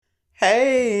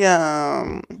Hey,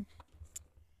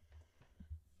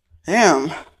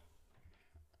 damn.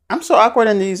 I'm so awkward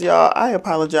in these, y'all. I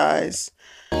apologize.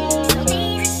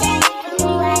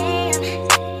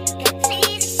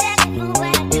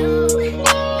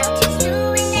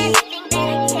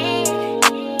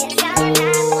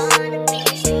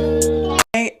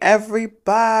 Hey,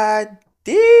 everybody.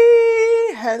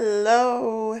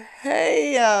 Hello.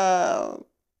 Hey,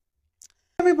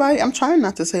 everybody. I'm trying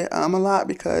not to say a lot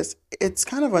because it's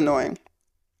kind of annoying.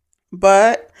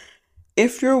 But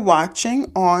if you're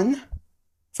watching on,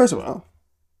 first of all,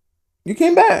 you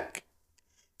came back.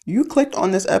 You clicked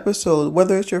on this episode,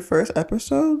 whether it's your first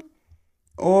episode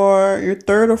or your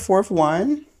third or fourth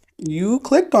one, you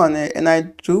clicked on it. And I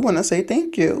do want to say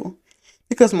thank you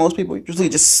because most people usually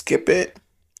just skip it.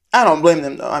 I don't blame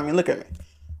them though. I mean, look at me.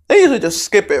 They usually just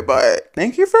skip it, but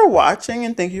thank you for watching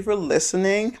and thank you for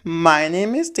listening. My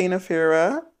name is Dana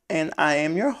Fira and I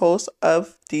am your host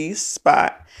of The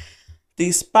Spot.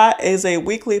 The Spot is a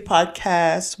weekly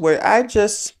podcast where I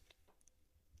just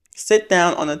sit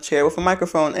down on a chair with a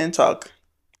microphone and talk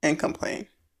and complain.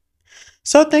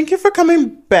 So thank you for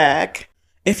coming back.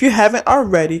 If you haven't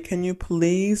already, can you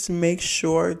please make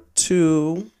sure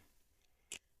to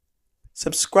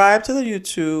subscribe to the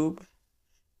YouTube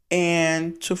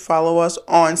and to follow us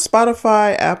on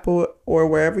Spotify, Apple, or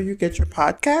wherever you get your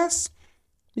podcasts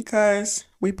because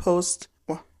I post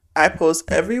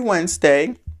every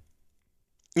Wednesday,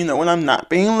 when I'm not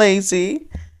being lazy.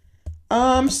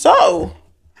 So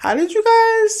how did you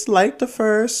guys like the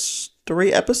first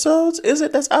 3 episodes? Is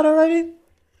it that's out already?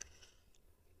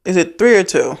 Is it 3 or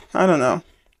 2? I don't know.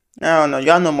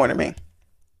 Y'all know more than me.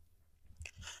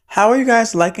 How are you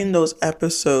guys liking those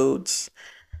episodes?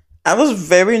 I was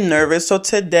very nervous. So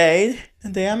today, the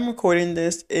day I'm recording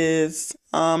this is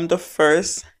the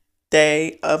first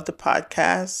day of the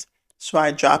podcast. So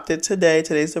I dropped it today.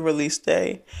 Today's the release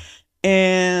day.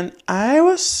 And I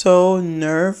was so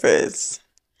nervous.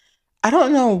 I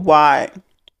don't know why.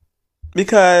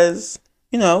 Because,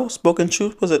 spoken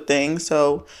truth was a thing.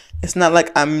 So it's not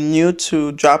like I'm new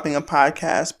to dropping a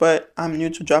podcast, but I'm new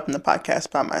to dropping the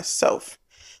podcast by myself.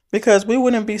 Because we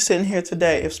wouldn't be sitting here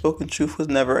today if spoken truth was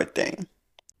never a thing.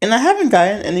 And I haven't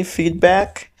gotten any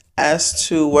feedback as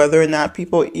to whether or not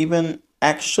people even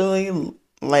actually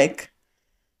like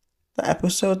the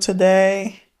episode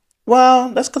today. Well,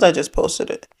 that's because I just posted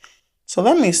it. So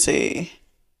let me see.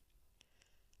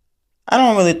 I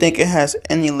don't really think it has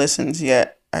any listens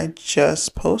yet. I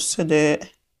just posted it.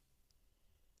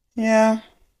 Yeah.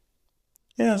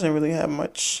 It doesn't really have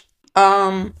much.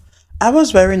 I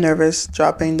was very nervous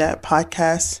dropping that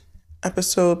podcast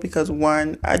episode because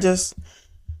one, I just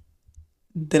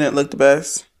didn't look the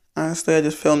best. Honestly, I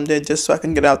just filmed it just so I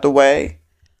can get out the way.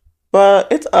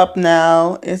 But it's up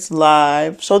now. It's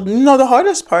live. So, the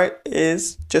hardest part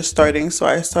is just starting. So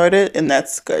I started and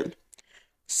that's good.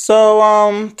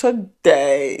 So,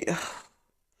 today,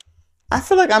 I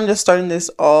feel like I'm just starting this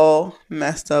all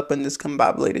messed up and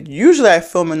discombobulated. Usually I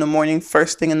film in the morning,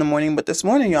 first thing in the morning. But this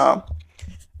morning, y'all,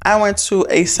 I went to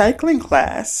a cycling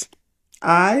class.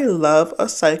 I love a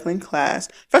cycling class.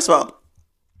 First of all,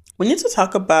 we need to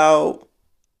talk about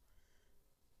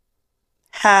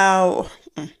how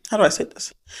do I say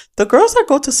this? The girls that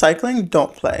go to cycling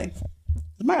don't play.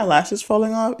 Is my eyelashes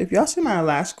falling off? If y'all see my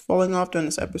eyelash falling off during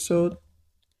this episode,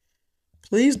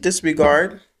 please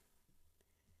disregard.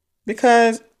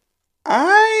 Because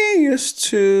I used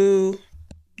to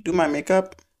do my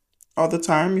makeup all the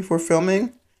time before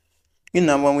filming.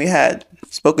 When we had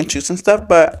spoken truths and stuff.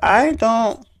 But I'm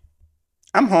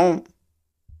home.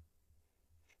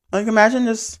 Like, imagine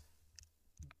just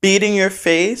beating your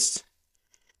face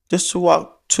just to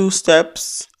walk 2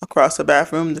 steps across the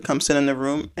bathroom to come sit in the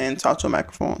room and talk to a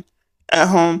microphone at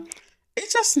home.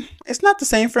 It's not the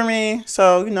same for me.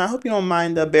 So, I hope you don't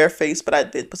mind the bare face, but I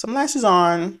did put some lashes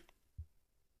on.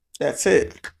 That's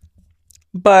it.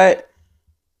 But,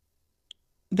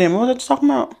 then what was I just talking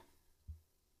about?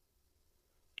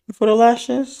 Before the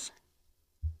lashes?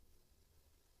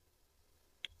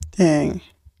 Dang.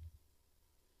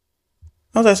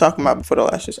 What was I talking about before the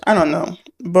lashes? I don't know.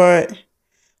 But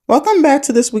welcome back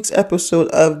to this week's episode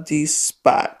of The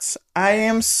Spots. I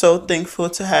am so thankful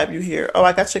to have you here. Oh,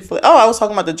 I got Chick-fil-A. Oh, I was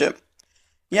talking about the gym.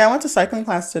 Yeah, I went to cycling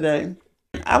class today.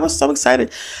 I was so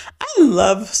excited. I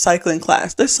love cycling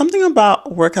class. There's something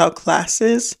about workout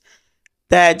classes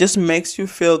that just makes you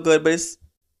feel good, but it's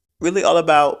really all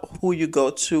about who you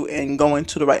go to and going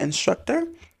to the right instructor.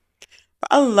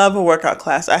 I love a workout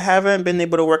class. I haven't been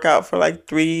able to work out for like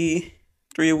three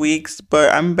weeks,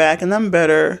 but I'm back and I'm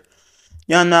better.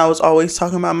 Y'all know I was always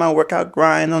talking about my workout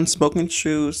grind on Smoking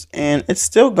Shoes, and it's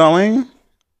still going.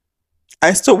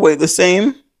 I still weigh the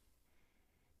same.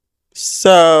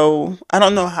 So I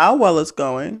don't know how well it's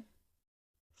going,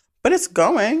 but it's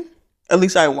going. At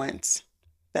least I went.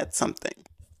 That's something.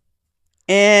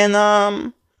 And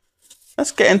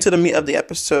let's get into the meat of the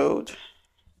episode.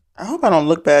 I hope I don't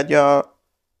look bad, y'all.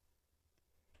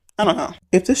 I don't know.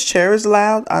 If this chair is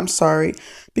loud, I'm sorry.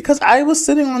 Because I was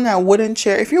sitting on that wooden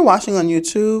chair. If you're watching on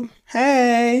YouTube,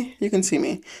 hey, you can see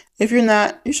me. If you're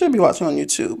not, you should be watching on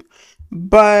YouTube.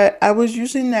 But I was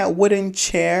using that wooden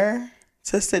chair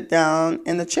to sit down,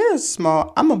 and the chair is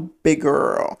small. I'm a big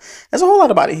girl. There's a whole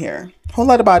lot of body here. Whole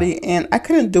lot of body, and I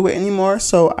couldn't do it anymore,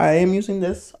 so I am using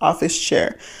this office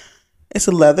chair. It's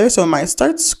a leather, so it might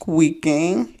start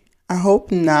squeaking. I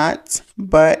hope not,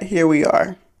 but here we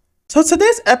are. So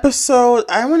today's episode,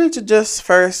 I wanted to just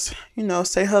first,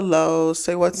 say hello,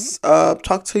 say what's up,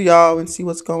 talk to y'all and see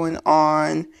what's going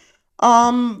on.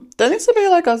 There needs to be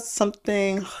like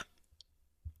something.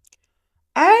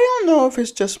 I don't know if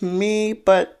it's just me,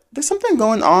 but there's something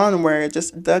going on where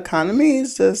just the economy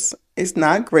is it's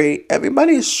not great.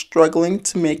 Everybody is struggling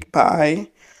to make by.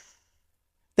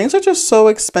 Things are just so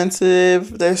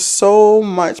expensive. There's so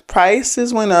much.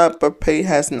 Prices went up, but pay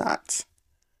has not.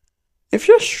 If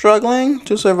you're struggling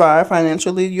to survive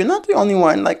financially, you're not the only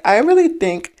one. Like, I really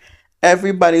think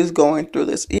everybody's going through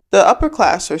this. The upper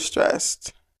class are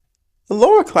stressed. The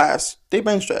lower class, they've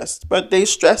been stressed, but they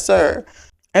stress her.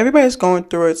 Everybody's going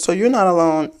through it, so you're not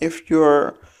alone if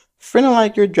you're feeling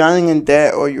like you're drowning in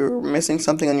debt or you're missing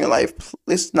something in your life.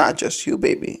 It's not just you,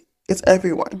 baby. It's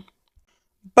everyone.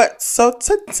 But so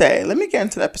today, let me get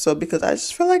into the episode because I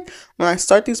just feel like when I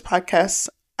start these podcasts,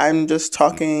 I'm just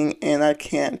talking and I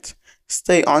can't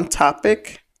stay on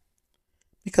topic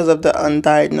because of the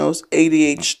undiagnosed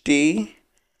ADHD.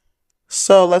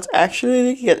 So let's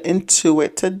actually get into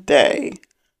it today.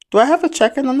 Do I have a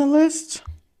check-in on the list?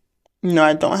 No,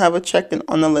 I don't have a check-in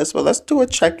on the list, but let's do a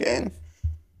check-in.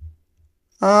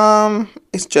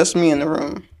 It's just me in the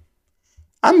room.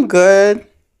 I'm good.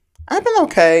 I've been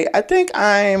okay. I think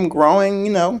I'm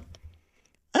growing,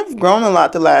 I've grown a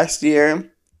lot the last year.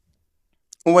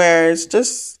 Where it's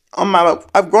just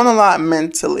I've grown a lot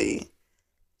mentally.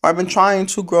 Or I've been trying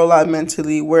to grow a lot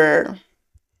mentally where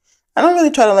I don't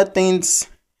really try to let things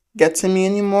get to me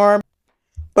anymore.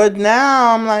 But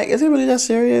now I'm like, is it really that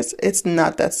serious? It's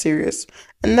not that serious.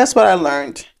 And that's what I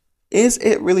learned. Is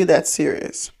it really that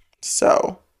serious?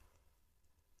 So,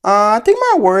 I think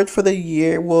my word for the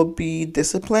year will be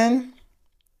discipline.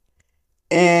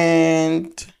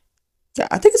 And yeah,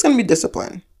 I think it's going to be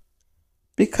discipline.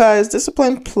 Because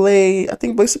I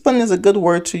think discipline is a good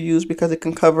word to use because it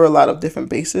can cover a lot of different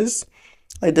bases.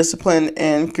 Like discipline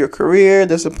in your career,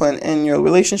 discipline in your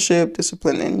relationship,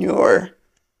 discipline in your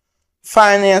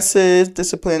finances,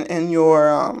 discipline in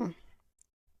your,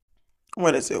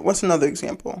 what is it? What's another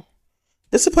example?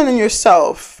 Discipline in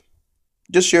yourself.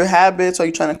 Just your habits. Are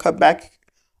you trying to cut back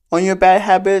on your bad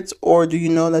habits? Or do you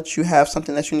know that you have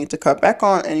something that you need to cut back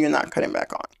on and you're not cutting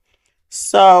back on?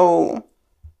 So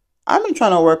I've been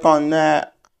trying to work on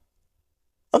that.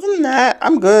 Other than that,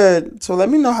 I'm good. So let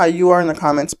me know how you are in the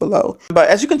comments below. But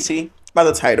as you can see by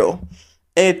the title,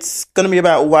 it's going to be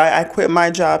about why I quit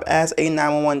my job as a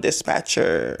 911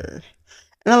 dispatcher.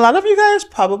 And a lot of you guys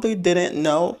probably didn't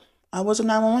know I was a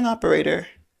 911 operator.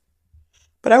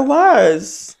 But I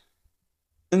was.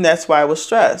 And that's why I was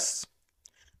stressed.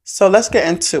 So let's get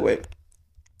into it.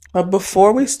 But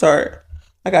before we start,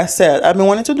 like I said, I've been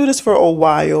wanting to do this for a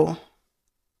while.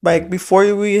 Like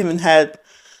before we even had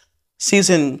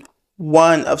season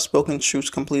 1 of Spoken Truths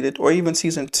completed, or even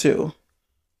season 2.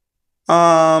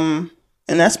 And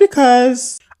that's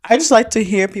because I just like to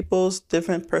hear people's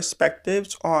different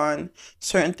perspectives on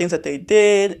certain things that they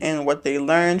did and what they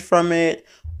learned from it,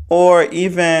 or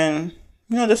even,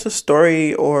 just a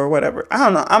story or whatever. I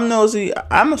don't know. I'm nosy.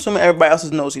 I'm assuming everybody else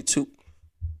is nosy too.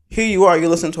 Here you are, you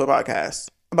listen to a podcast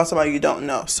about somebody you don't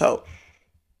know. So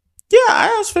yeah, I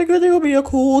just figured it would be a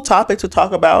cool topic to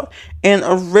talk about. And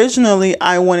originally,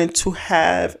 I wanted to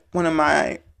have one of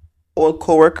my old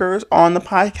coworkers on the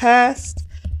podcast.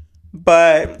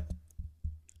 But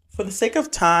for the sake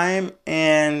of time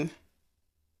and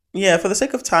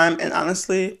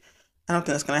honestly, I don't think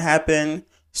that's going to happen.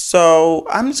 So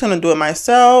I'm just going to do it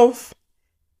myself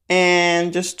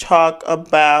and just talk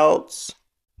about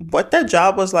what that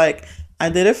job was like. I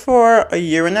did it for a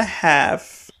year and a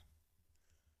half.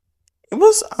 It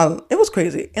was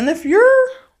crazy. And if you're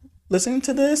listening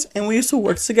to this and we used to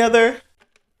work together,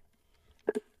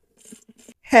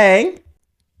 hey,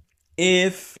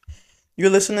 if you're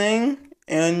listening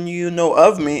and you know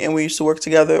of me, and we used to work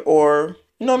together, or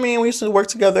you know me and we used to work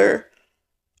together.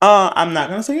 I'm not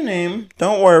gonna say your name.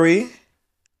 Don't worry.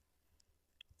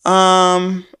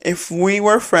 If we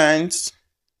were friends,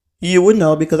 you would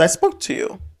know because I spoke to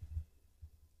you.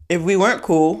 If we weren't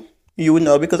cool, you would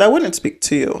know because I wouldn't speak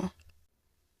to you.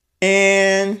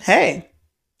 And hey,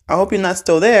 I hope you're not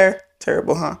still there.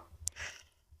 Terrible, huh?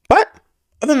 But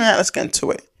other than that, let's get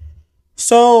into it.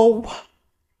 So,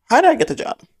 how did I get the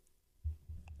job?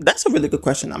 That's a really good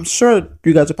question. I'm sure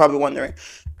you guys are probably wondering,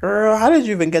 girl, how did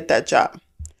you even get that job?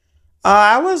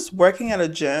 I was working at a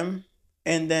gym,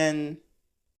 and then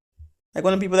like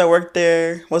one of the people that worked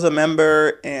there was a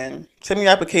member and sent me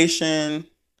the application.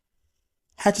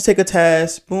 Had to take a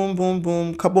test. Boom, boom,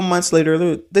 boom. Couple months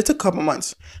later, they took a couple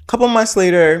months. Couple months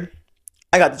later,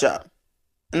 I got the job,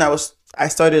 and I was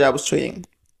training.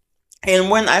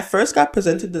 And when I first got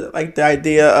presented the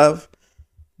idea of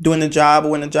doing the job,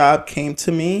 when the job came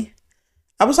to me,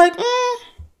 I was like,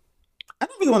 I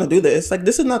don't really want to do this. Like,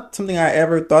 this is not something I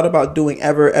ever thought about doing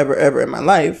ever, ever, ever in my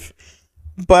life.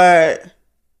 But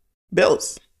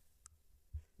bills.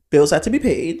 Bills had to be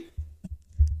paid.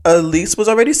 A lease was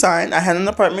already signed. I had an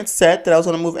apartment set that I was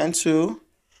going to move into.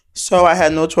 So I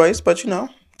had no choice but,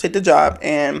 take the job.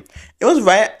 And it was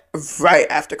right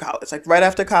after college. Like, right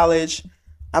after college,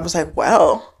 I was like,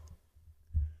 well,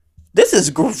 this is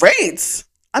great.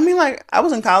 I mean, like, I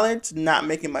was in college not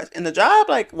making much. And the job,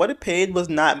 like, what it paid was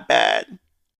not bad.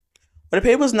 What it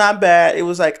paid was not bad. It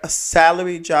was like a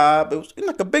salary job. It was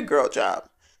like a big girl job.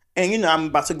 And, I'm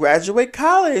about to graduate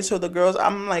college. So the girls,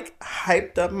 I'm like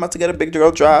hyped up. I'm about to get a big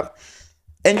girl job.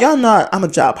 And y'all know I'm a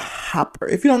job hopper.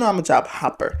 If you don't know, I'm a job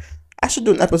hopper. I should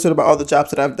do an episode about all the jobs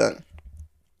that I've done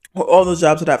or all the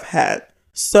jobs that I've had.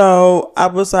 So I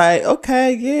was like,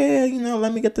 okay, yeah,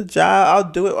 let me get the job.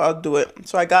 I'll do it.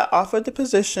 So I got offered the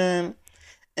position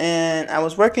and I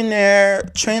was working there.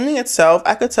 Training itself,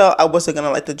 I could tell I wasn't going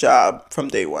to like the job from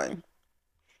day one.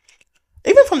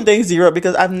 Even from day zero,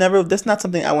 because that's not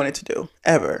something I wanted to do,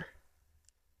 ever.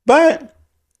 But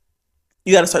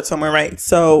you got to start somewhere, right?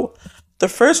 So the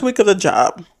first week of the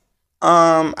job,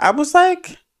 I was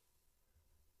like,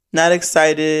 not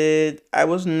excited. I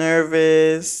was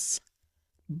nervous.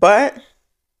 But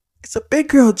it's a big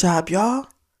girl job, y'all.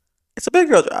 It's a big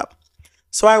girl job.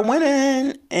 So I went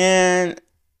in and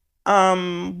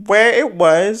where it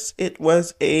was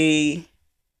a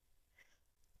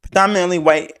predominantly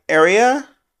white area.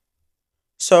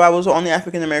 So I was the only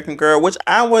African American girl, which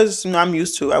I was, I'm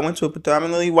used to. I went to a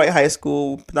predominantly white high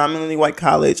school, predominantly white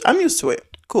college. I'm used to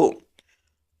it. Cool.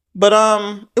 But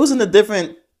it was in a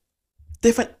different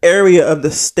area of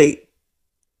the state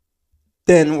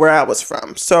than where I was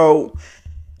from. So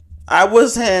I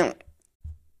wasn't,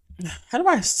 how do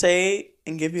I say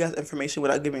and give you guys information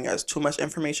without giving you guys too much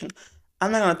information?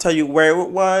 I'm not going to tell you where it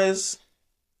was.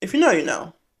 If you know, you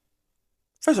know.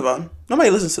 First of all, nobody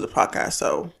listens to the podcast,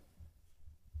 so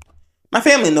my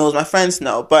family knows, my friends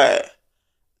know, but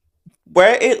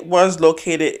where it was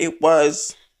located, it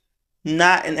was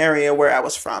not an area where I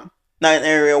was from. Not an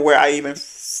area where I even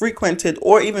frequented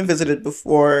or even visited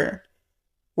before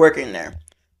working there.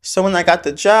 So when I got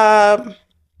the job,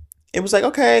 it was like,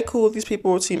 okay, cool, these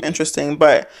people seem interesting.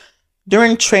 But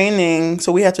during training,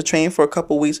 so we had to train for a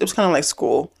couple weeks. It was kind of like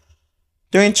school.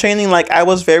 During training, like, I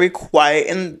was very quiet.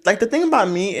 And like, the thing about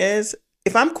me is,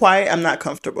 if I'm quiet, I'm not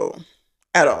comfortable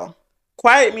at all.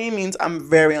 Quiet me means I'm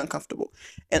very uncomfortable.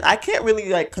 And I can't really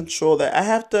like control that. I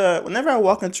have to, whenever I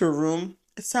walk into a room,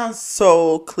 it sounds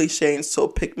so cliche and so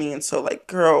pick me and so like,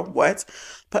 girl, what?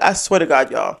 But I swear to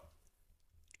God, y'all,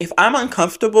 if I'm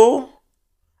uncomfortable,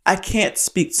 I can't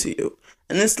speak to you.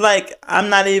 And it's like, I'm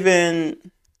not even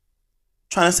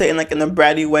trying to say it in a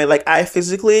bratty way. Like, I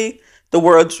physically, the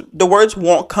words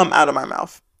won't come out of my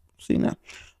mouth. See now?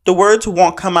 The words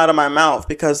won't come out of my mouth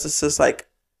because it's just like,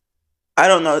 I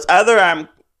don't know. It's either I'm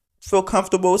feel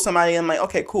comfortable with somebody and I'm like,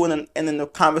 okay, cool. And then the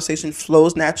conversation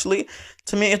flows naturally.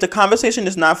 To me, if the conversation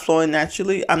is not flowing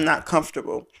naturally, I'm not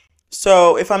comfortable.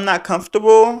 So if I'm not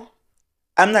comfortable,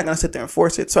 I'm not going to sit there and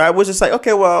force it. So I was just like,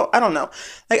 okay, well, I don't know.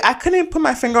 Like, I couldn't put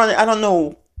my finger on it. I don't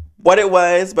know what it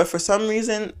was, but for some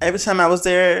reason, every time I was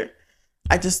there,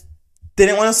 I just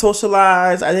didn't want to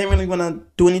socialize. I didn't really want to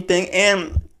do anything.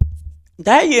 And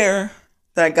that year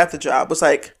that I got the job was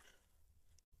like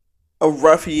a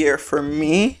rough year for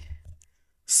me.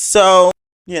 So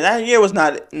yeah, that year was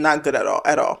not good at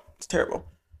all. It's terrible.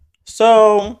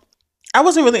 So I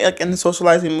wasn't really like in the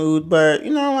socializing mood, but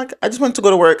like, I just wanted to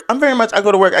go to work. I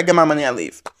go to work, I get my money, I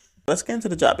leave. Let's get into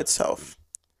the job itself.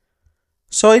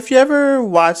 So if you ever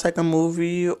watch like a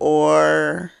movie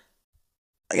or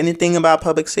like anything about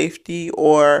public safety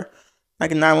or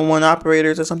like 911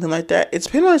 operators or something like that. It's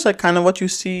pretty much like kind of what you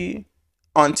see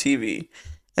on TV.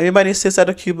 Everybody sits at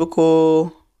a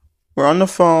cubicle. We're on the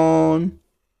phone.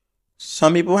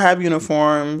 Some people have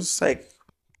uniforms. Like,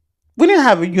 we didn't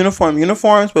have uniforms,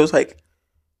 but it was like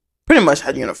pretty much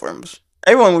had uniforms.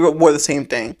 Everyone wore the same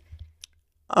thing.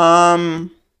 They're on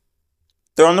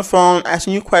the phone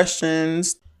asking you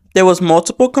questions. There was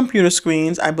multiple computer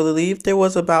screens. I believe there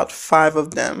was about 5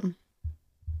 of them.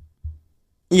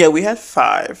 Yeah, we had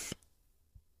 5.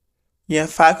 Yeah,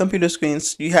 5 computer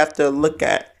screens you have to look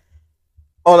at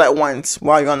all at once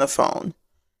while you're on the phone.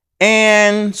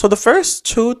 And so the first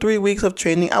 2-3 weeks of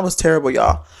training, I was terrible,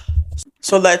 y'all.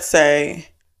 So let's say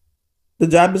the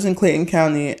job is in Clayton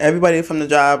County. Everybody from the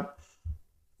job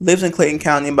lives in Clayton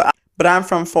County, but I'm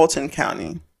from Fulton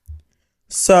County.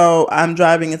 So I'm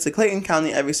driving into Clayton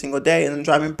County every single day, and I'm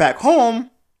driving back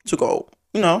home to go,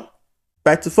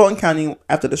 back to Fulton County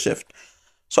after the shift.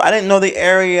 So I didn't know the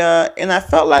area, and I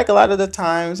felt like a lot of the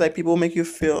times, like, people make you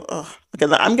feel, okay,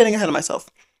 I'm getting ahead of myself.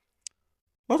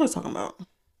 What was I talking about?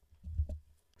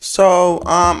 So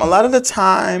a lot of the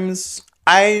times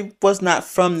I was not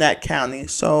from that county,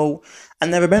 so I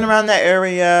never been around that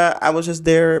area. I was just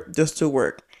there just to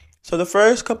work. So the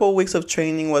first couple of weeks of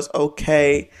training was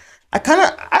okay. I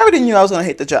already knew I was gonna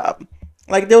hate the job.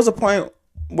 Like, there was a point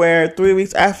where 3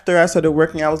 weeks after I started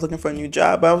working, I was looking for a new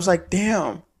job. But I was like,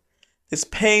 damn, this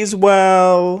pays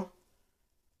well,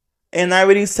 and I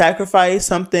already sacrificed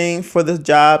something for this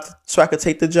job so I could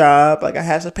take the job. Like, I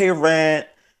had to pay rent.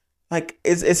 Like,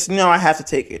 it's I have to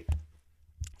take it.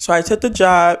 So I took the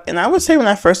job, and I would say when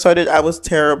I first started, I was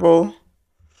terrible,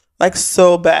 like,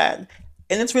 so bad.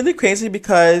 And it's really crazy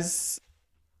because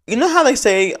you know how they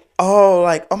say, oh,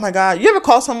 like, oh my God, you ever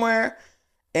call somewhere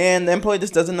and the employee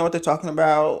just doesn't know what they're talking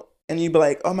about, and you be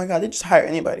like, oh my God, they just hire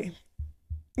anybody.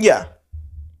 Yeah.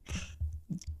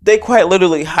 They quite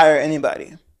literally hire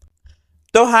anybody.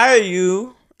 They'll hire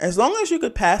you as long as you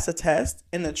could pass the test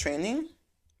in the training.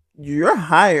 You're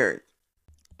hired.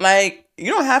 Like,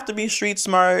 you don't have to be street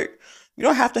smart. You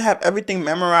don't have to have everything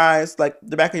memorized like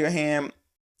the back of your hand.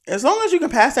 As long as you can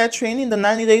pass that training, the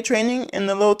 90-day training and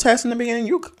the little test in the beginning,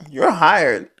 you're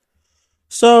hired.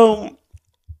 So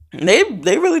they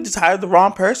really just hired the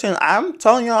wrong person. I'm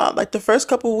telling y'all, like, the first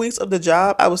couple of weeks of the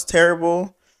job, I was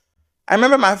terrible. I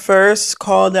remember my first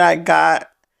call that I got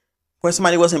where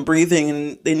somebody wasn't breathing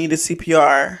and they needed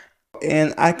CPR,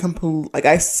 and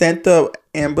I sent the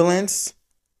ambulance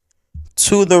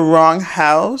to the wrong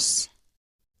house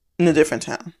in a different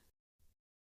town.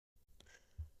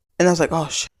 And I was like, oh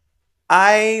shit.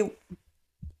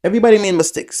 Everybody made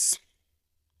mistakes.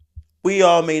 We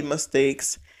all made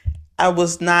mistakes. I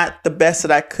was not the best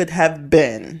that I could have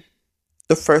been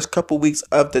the first couple weeks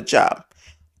of the job.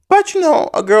 But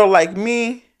a girl like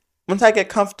me, once I get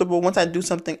comfortable, once I do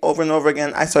something over and over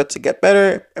again, I start to get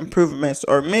better. Improvements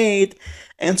are made.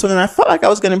 And so then I felt like I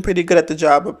was getting pretty good at the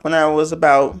job. But when I was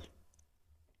about,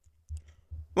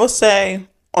 we'll say,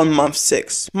 on month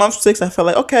 6. Month 6, I felt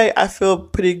like, okay, I feel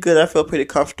pretty good. I feel pretty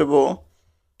comfortable.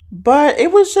 But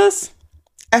it was just,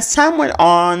 as time went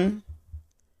on,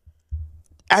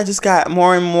 I just got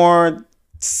more and more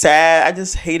sad. I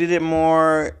just hated it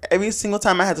more. Every single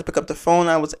time I had to pick up the phone,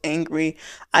 I was angry.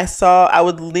 I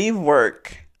would leave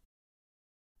work.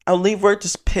 I would leave work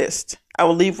just pissed. I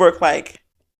would leave work like,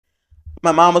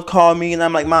 my mom would call me and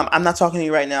I'm like, Mom, I'm not talking to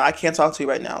you right now. I can't talk to you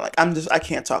right now. Like, I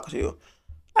can't talk to you.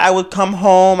 I would come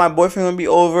home, my boyfriend would be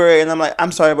over, and I'm like,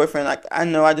 I'm sorry, boyfriend. Like, I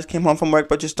know I just came home from work,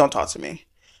 but just don't talk to me.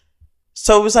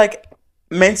 So it was like,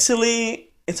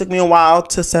 mentally, it took me a while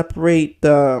to separate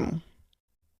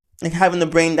like, having to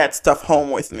bring that stuff home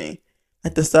with me.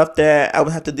 Like, the stuff that I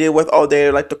would have to deal with all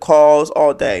day, like the calls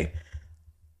all day.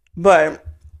 But,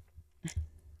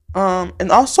 and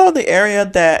also the area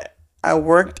that I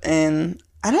worked in,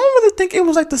 I don't really think it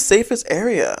was like the safest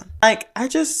area. Like,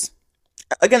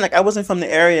 again, like, I wasn't from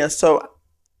the area, so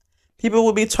people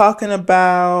would be talking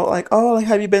about, like, oh, like,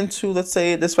 have you been to, let's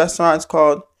say, this restaurant is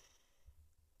called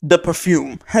The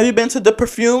Perfume. Have you been to The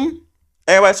Perfume?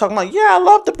 Everybody's talking like, yeah, I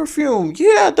love The Perfume.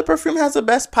 Yeah, The Perfume has the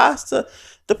best pasta.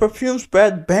 The Perfume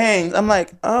spread bangs. I'm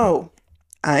like, oh,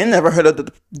 I ain't never heard of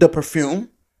the Perfume.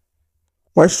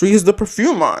 What street is The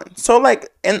Perfume on? So, like,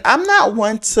 and I'm not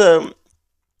one to,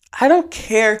 I don't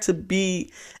care to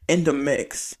be in the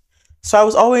mix. So I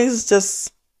was always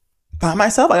just by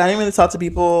myself. Like, I didn't really talk to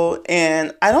people.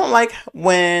 And I don't like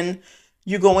when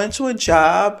you go into a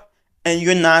job and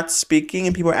you're not speaking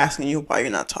and people are asking you why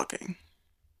you're not talking.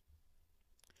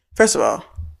 First of all,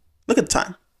 look at the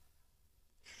time.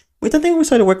 I think we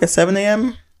started work at 7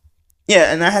 a.m.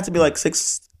 Yeah, and I had to be like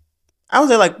 6. I was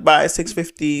there like by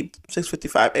 6:50,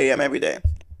 6:55 a.m. every day.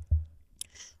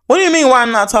 What do you mean why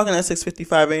I'm not talking at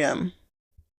 6:55 a.m.?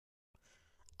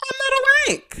 I'm not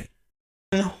awake.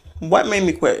 And what made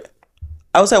me quit?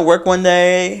 I was at work one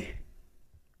day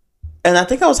and I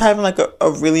think I was having like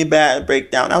a really bad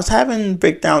breakdown. I was having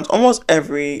breakdowns almost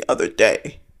every other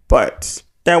day. But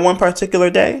that one particular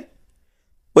day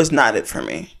was not it for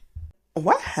me.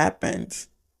 What happened?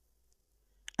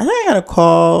 I think I got a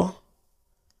call.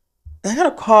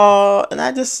 And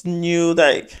I just knew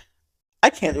like I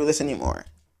can't do this anymore.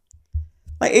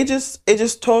 Like it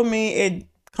just told me, it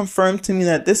confirmed to me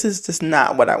that this is just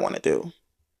not what I want to do.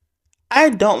 I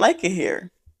don't like it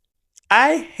here.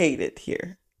 I hate it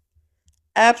here.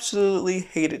 Absolutely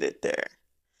hated it there.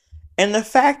 And the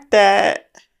fact that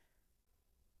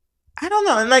I don't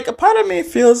know, and like a part of me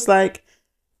feels like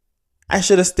I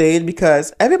should have stayed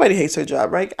because everybody hates their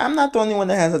job, right? I'm not the only one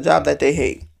that has a job that they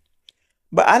hate.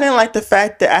 But I didn't like the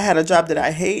fact that I had a job that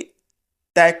I hate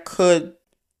that could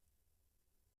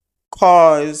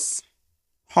cause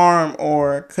harm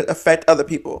or could affect other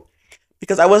people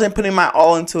because I wasn't putting my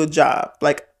all into a job.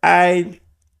 Like when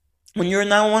you're a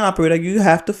 911 operator, you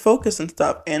have to focus and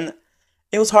stuff. And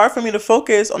it was hard for me to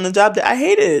focus on the job that I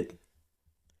hated.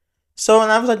 So, and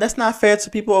I was like, that's not fair to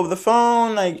people over the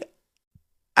phone. Like,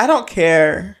 I don't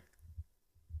care.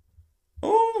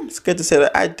 Oh, it's good to say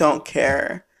that. I don't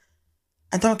care.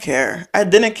 I don't care. I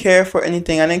didn't care for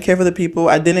anything. I didn't care for the people.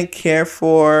 I didn't care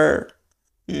for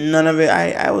none of it.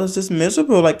 I was just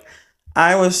miserable. Like,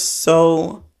 I was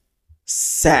so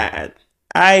sad.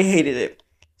 I hated it.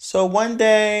 So one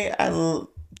day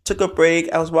took a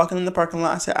break. I was walking in the parking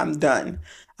lot. I said, I'm done.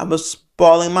 I was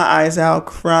bawling my eyes out,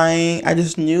 crying. I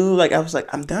just knew, like, I was like,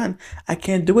 I'm done. I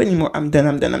can't do it anymore. I'm done.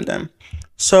 I'm done. I'm done.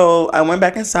 So I went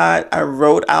back inside. I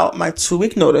wrote out my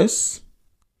 2-week notice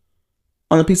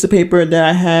on a piece of paper that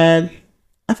I had.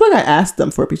 I feel like I asked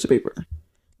them for a piece of paper.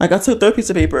 Like, I took their piece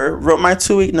of paper, wrote my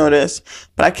 2-week notice,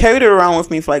 but I carried it around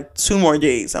with me for like 2 more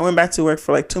days. I went back to work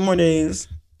for like 2 more days,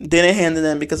 didn't hand it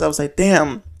in because I was like,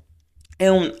 damn.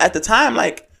 And at the time,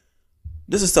 like,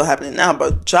 this is still happening now,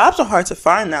 but jobs are hard to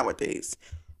find nowadays.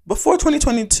 Before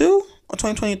 2022 or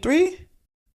 2023,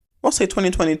 we'll say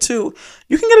 2022,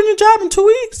 you can get a new job in 2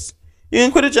 weeks. You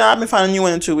can quit a job and find a new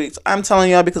one in 2 weeks. I'm telling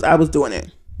y'all because I was doing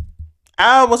it.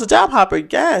 I was a job hopper,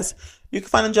 yes. You can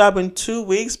find a job in 2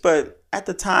 weeks, but at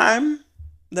the time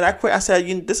that I quit, I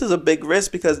said, this is a big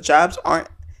risk because jobs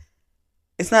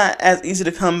it's not as easy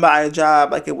to come by a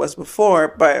job like it was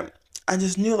before, but I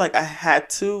just knew like I had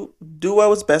to do what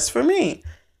was best for me.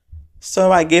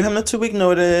 So I gave him a 2-week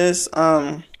notice.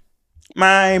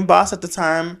 My boss at the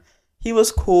time, he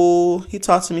was cool. He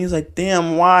talked to me. He was like,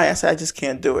 damn, why? I said, I just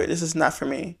can't do it. This is not for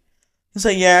me. He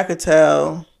said, yeah, I could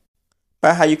tell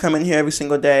by how you come in here every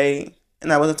single day.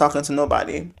 And I wasn't talking to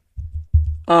nobody.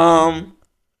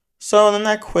 So then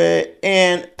I quit.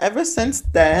 And ever since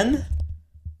then,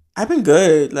 I've been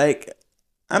good. Like,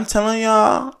 I'm telling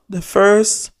y'all, the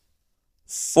first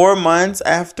 4 months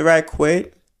after I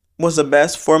quit was the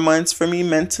best 4 months for me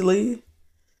mentally.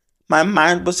 My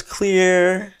mind was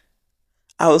clear.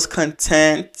 I was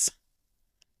content.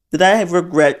 Did I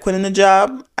regret quitting the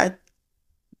job? I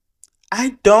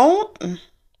don't.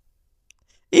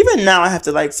 Even now I have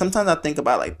to like sometimes I think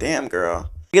about like, damn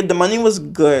girl. Yeah, the money was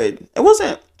good. It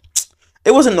wasn't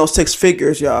no 6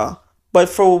 figures, y'all. But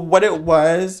for what it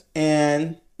was,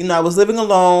 and I was living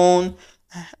alone.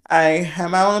 I had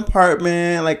my own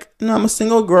apartment. Like, I'm a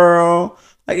single girl.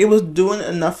 Like, it was doing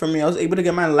enough for me. I was able to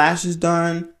get my lashes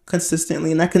done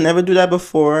consistently, and I could never do that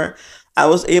before. I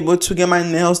was able to get my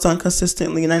nails done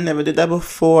consistently, and I never did that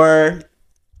before.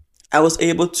 I went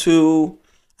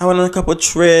on a couple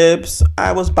trips.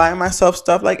 I was buying myself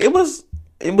stuff. Like, it was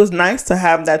nice to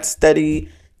have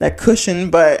that cushion,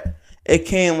 but it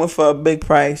came with a big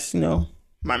price,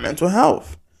 my mental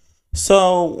health.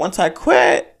 So once I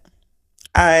quit,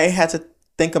 I had to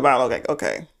think about, like,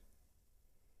 okay,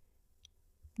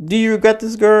 do you regret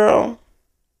this, girl?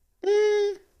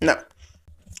 No.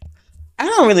 I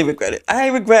don't really regret it.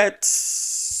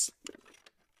 Let's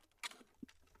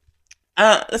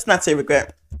not say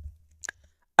regret.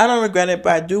 I don't regret it,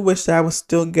 but I do wish that I was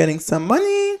still getting some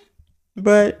money.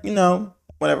 But,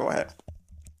 whatever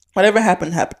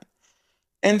happened, happened.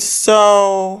 And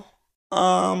so,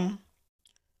 now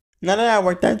that I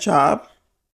worked that job,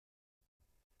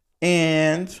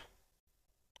 and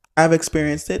I've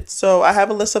experienced it. So I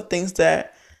have a list of things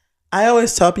that I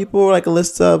always tell people, like a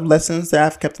list of lessons that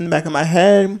I've kept in the back of my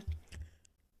head,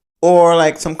 or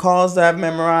like some calls that I've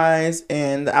memorized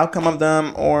and the outcome of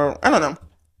them, or I don't know.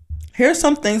 Here's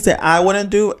some things that I wouldn't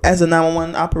do as a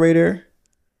 911 operator,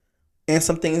 and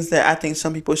some things that I think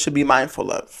some people should be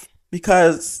mindful of.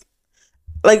 Because,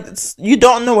 like, you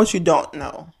don't know what you don't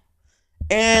know.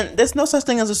 And there's no such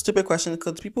thing as a stupid question,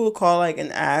 because people will call, like,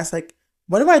 and ask, like,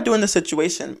 what do I do in this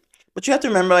situation? But you have to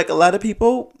remember, like, a lot of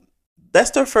people,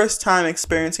 that's their first time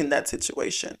experiencing that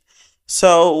situation.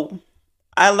 So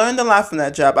I learned a lot from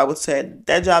that job. I would say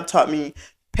that job taught me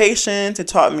patience. It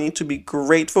taught me to be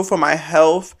grateful for my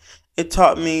health. It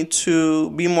taught me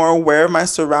to be more aware of my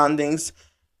surroundings,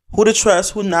 who to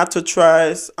trust, who not to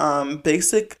trust,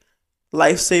 basic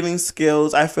life saving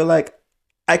skills. I feel like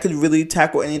I could really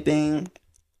tackle anything.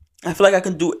 I feel like I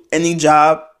can do any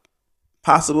job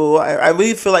possible. I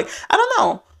really feel like, I don't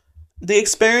know, the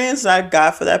experience I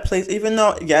got for that place, even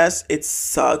though yes, it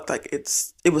sucked, like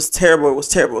it was terrible, it was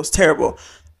terrible.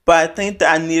 But I think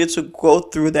that I needed to go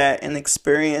through that and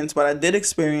experience what I did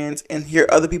experience and hear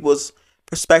other people's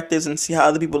perspectives and see how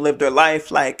other people live their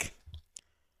life. Like,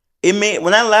 it made,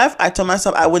 when I left, I told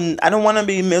myself I don't want to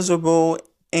be miserable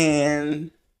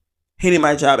and hating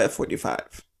my job at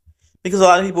 45. Because a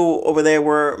lot of people over there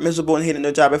were miserable and hating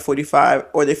their job at 45,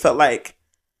 or they felt like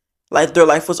their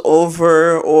life was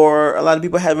over, or a lot of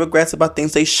people had regrets about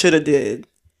things they should have did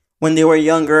when they were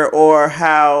younger, or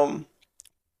how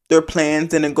their plans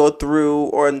didn't go through,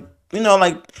 or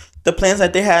like the plans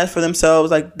that they had for themselves,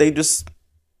 like they just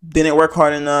didn't work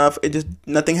hard enough. It just,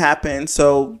 nothing happened.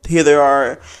 So here they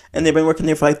are, and they've been working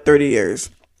there for like 30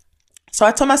 years. So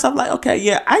I told myself, like, okay,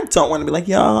 yeah, I don't want to be like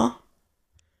y'all.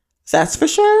 That's for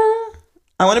sure.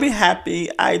 I want to be happy.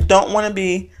 I don't want to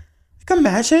be, like,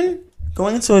 imagine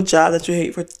going into a job that you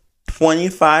hate for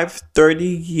 25, 30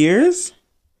 years.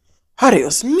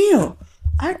 Adios mío.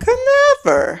 I could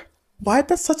never. Why,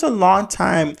 that's such a long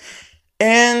time.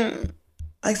 And,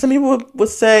 like, some people would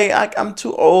say, I'm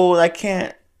too old, I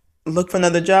can't look for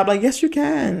another job. Like, yes, you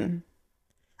can.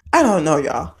 I don't know,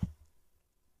 y'all.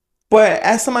 But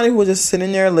as somebody who was just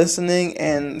sitting there listening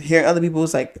and hearing other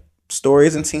people's, like,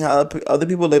 stories and seeing how other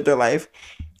people live their life,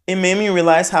 it made me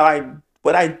realize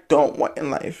what I don't want in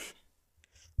life.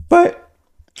 But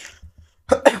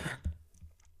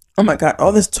oh my god,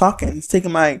 all this talking is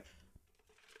taking my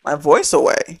voice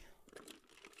away.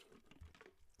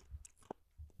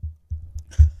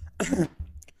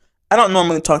 I don't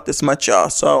normally talk this much, y'all.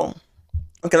 So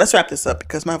okay, let's wrap this up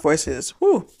because my voice is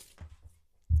whoo.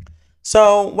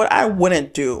 So what I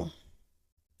wouldn't do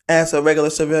as a regular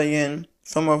civilian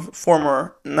from a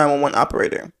former 911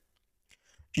 operator,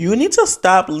 you need to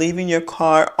stop leaving your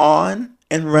car on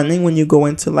and running when you go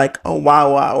into like a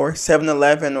Wawa or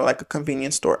 7-Eleven or like a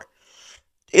convenience store.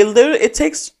 It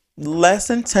takes less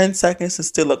than 10 seconds to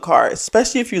steal a car,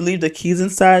 especially if you leave the keys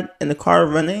inside and the car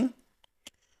running.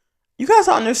 You guys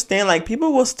don't understand, like,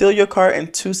 people will steal your car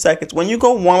in 2 seconds. When you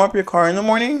go warm up your car in the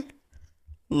morning,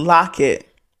 lock it.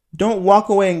 Don't walk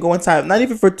away and go inside, not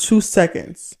even for 2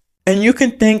 seconds. And you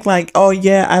can think like, oh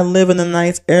yeah, I live in a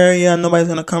nice area, nobody's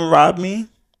gonna come rob me.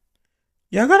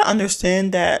 Y'all gotta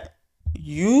understand that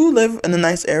you live in a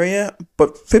nice area,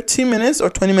 but 15 minutes or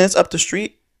 20 minutes up the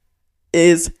street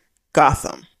is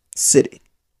Gotham City.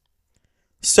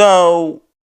 So,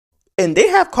 and they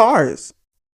have cars.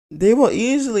 They will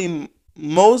easily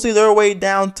mosey their way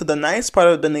down to the nice part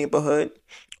of the neighborhood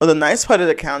or the nice part of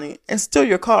the county and steal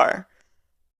your car.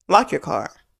 Lock your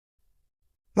car.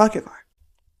 Lock your car.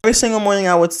 Every single morning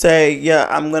I would say, yeah,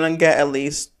 I'm going to get at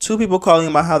least 2 people calling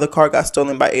about how the car got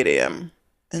stolen by 8 a.m.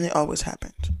 And it always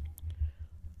happened.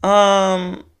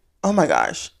 Oh my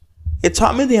gosh. It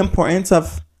taught me the importance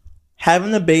of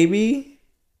having a baby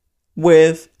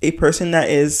with a person that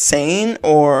is sane,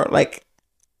 or like,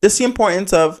 just the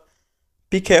importance of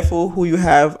be careful who you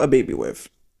have a baby with.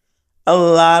 A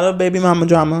lot of baby mama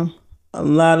drama, a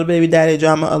lot of baby daddy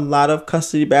drama, a lot of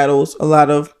custody battles, a lot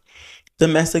of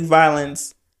domestic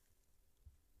violence.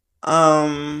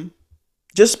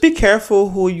 Just be careful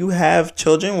who you have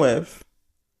children with,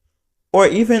 or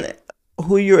even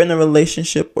who you're in a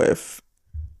relationship with.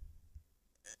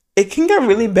 It can get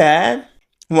really bad.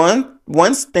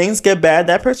 Once things get bad,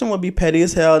 that person will be petty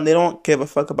as hell and they don't give a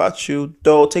fuck about you.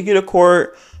 They'll take you to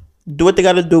court, do what they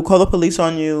gotta do, call the police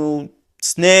on you,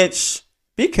 snitch.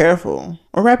 Be careful,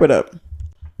 or wrap it up.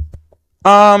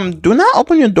 Do not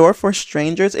open your door for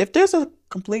strangers. If there's a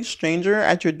complete stranger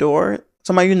at your door,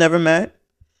 somebody you never met,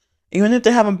 even if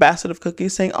they have a basket of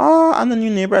cookies saying, oh, I'm the new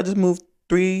neighbor, I just moved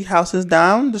 3 houses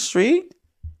down the street.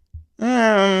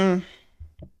 Yeah.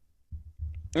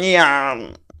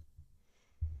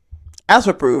 Ask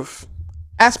for proof.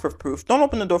 Ask for proof. Don't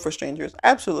open the door for strangers.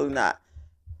 Absolutely not.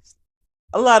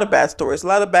 A lot of bad stories. A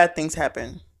lot of bad things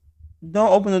happen.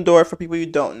 Don't open the door for people you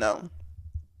don't know.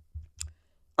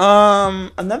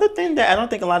 Another thing that I don't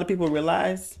think a lot of people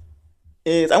realize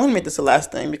is I want to make this the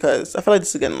last thing because I feel like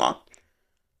this is getting long.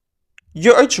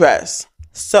 Your address.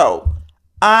 So,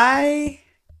 I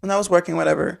when I was working,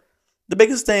 whatever, the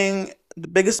biggest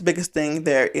thing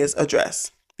there is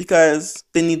address because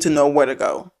they need to know where to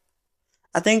go.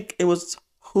 I think it was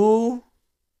who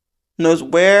knows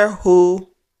where,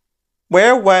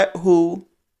 what, who,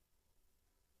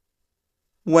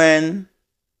 when,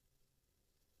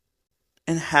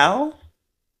 and how.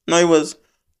 No, it was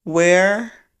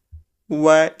where,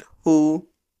 what, who,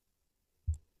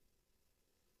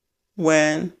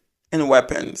 when, and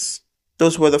weapons.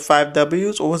 Those were the five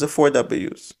W's, or was it four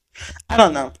W's? I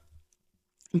don't know.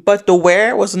 But the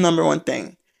where was the number one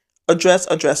thing. Address,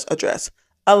 address, address.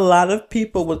 A lot of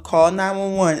people would call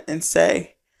 911 and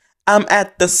say, I'm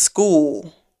at the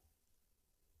school.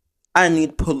 I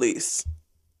need police.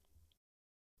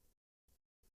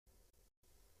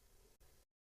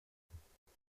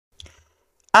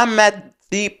 I'm at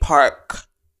the park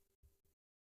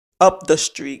up the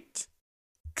street.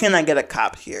 Can I get a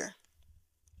cop here?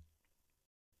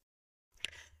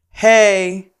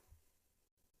 Hey,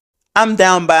 I'm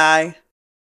down by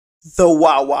the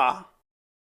Wawa.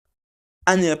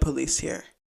 I need a police here.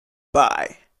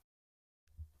 Bye.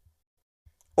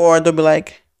 Or they'll be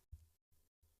like,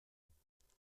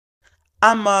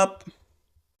 I'm up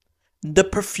the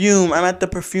perfume. I'm at the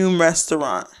perfume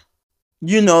restaurant.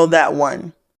 You know that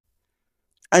one.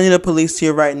 I need a police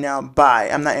here right now. Bye.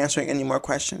 I'm not answering any more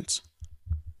questions.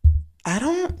 I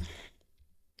don't.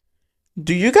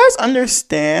 Do you guys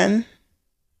understand?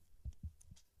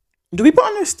 Do people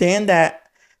understand that,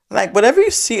 like, whatever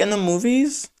you see in the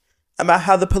movies about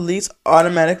how the police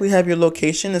automatically have your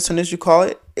location as soon as you call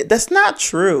it, that's not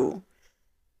true.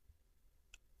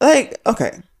 Like,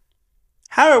 okay,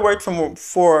 how it worked from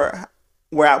for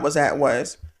where I was at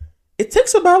was it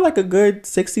takes about like a good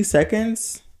 60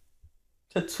 seconds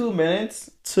to 2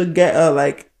 minutes to get a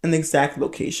like an exact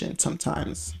location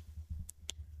sometimes.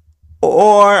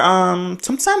 Or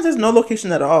sometimes there's no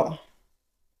location at all,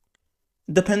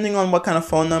 depending on what kind of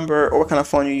phone number or what kind of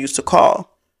phone you use to call.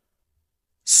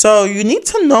 So you need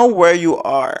to know where you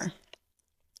are.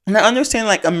 And I understand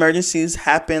like emergencies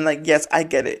happen, like yes, I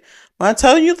get it. But I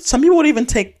tell you, some people would even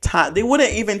take time. They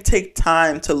wouldn't even take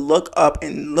time to look up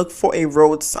and look for a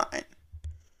road sign.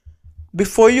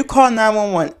 Before you call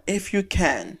 911, if you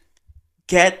can,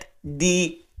 get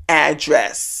the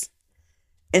address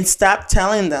and stop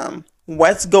telling them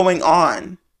what's going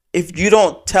on if you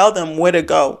don't tell them where to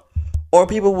go. Or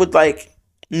people would like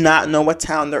not know what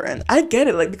town they're in. I get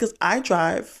it, like because I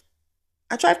drive.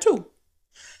 I drive too.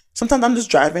 Sometimes I'm just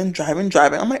driving.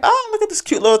 I'm like, oh, look at this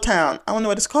cute little town. I don't know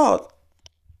what it's called.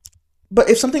 But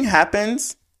if something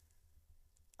happens,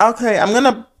 okay, I'm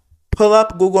gonna pull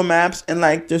up Google Maps and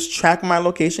like just track my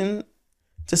location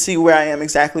to see where I am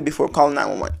exactly before calling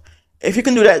 911. If you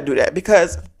can do that, do that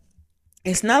because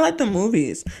it's not like the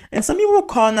movies. And some people will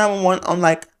call 911 on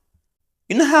like,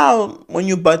 you know how when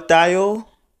you butt dial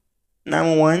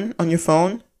 911 on your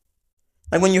phone,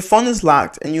 like when your phone is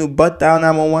locked and you butt dial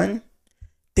 911,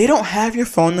 they don't have your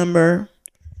phone number.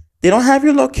 They don't have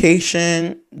your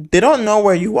location. They don't know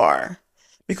where you are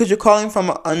because you're calling from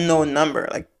an unknown number.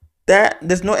 Like that,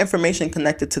 there's no information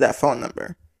connected to that phone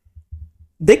number.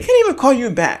 They can't even call you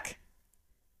back.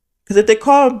 Because if they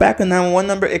call back a 911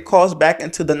 number, it calls back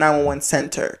into the 911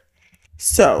 center.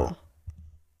 So,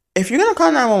 if you're going to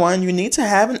call 911, you need to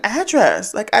have an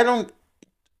address.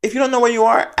 If you don't know where you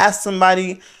are, ask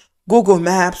somebody, Google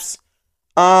Maps.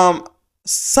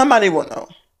 Somebody will know.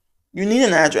 You need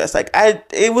an address.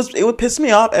 It would piss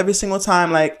me off every single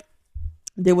time. Like,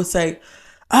 they would say,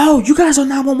 oh, you guys are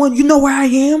 911. You know where I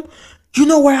am? You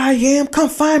know where I am? Come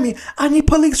find me. I need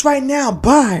police right now.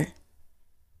 Bye.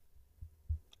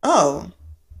 Oh,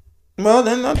 well,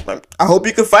 then I hope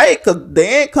you can fight because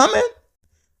they ain't coming.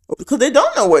 Because they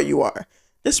don't know where you are.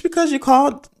 Just because you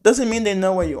called doesn't mean they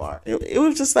know where you are. It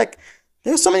was just like,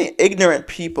 there's so many ignorant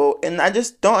people. And I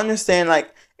just don't understand.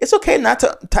 Like, it's okay not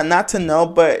to know,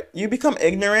 but you become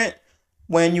ignorant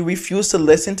when you refuse to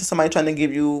listen to somebody trying to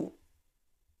give you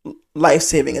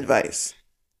life-saving advice.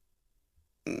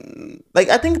 Like,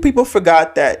 I think people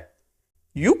forgot that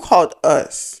you called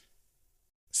us.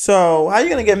 So how are you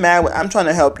going to get mad when I'm trying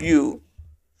to help you?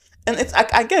 And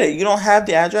I get it. You don't have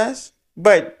the address,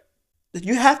 but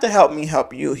you have to help me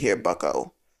help you here,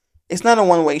 bucko. It's not a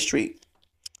one-way street.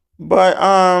 But,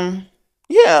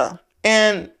 yeah.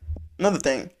 And another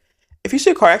thing. If you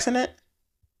see a car accident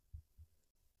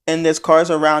and there's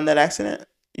cars around that accident,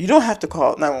 you don't have to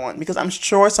call 911 because I'm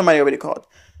sure somebody already called.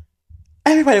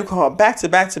 Everybody will call back to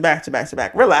back to back to back to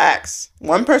back. Relax.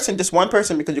 Just one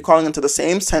person because you're calling into the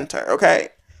same center, okay?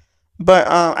 But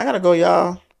I gotta go,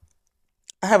 y'all.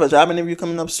 I have a job interview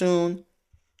coming up soon.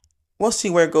 We'll see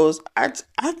where it goes. I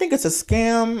think it's a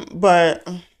scam, but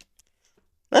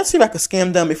let's see if I can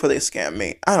scam them before they scam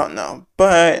me. I don't know.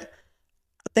 But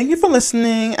thank you for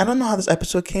listening. I don't know how this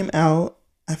episode came out.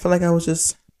 I feel like I was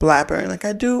just blabbering like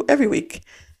I do every week.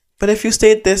 But if you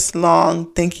stayed this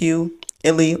long, thank you.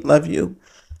 Illy, love you.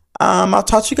 I'll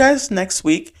talk to you guys next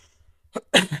week.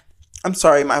 I'm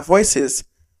sorry, my voice is.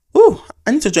 Ooh,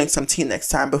 I need to drink some tea next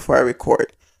time before I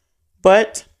record.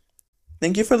 But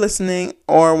thank you for listening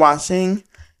or watching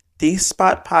the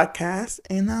Spot Podcast,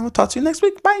 and I will talk to you next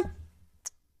week. Bye.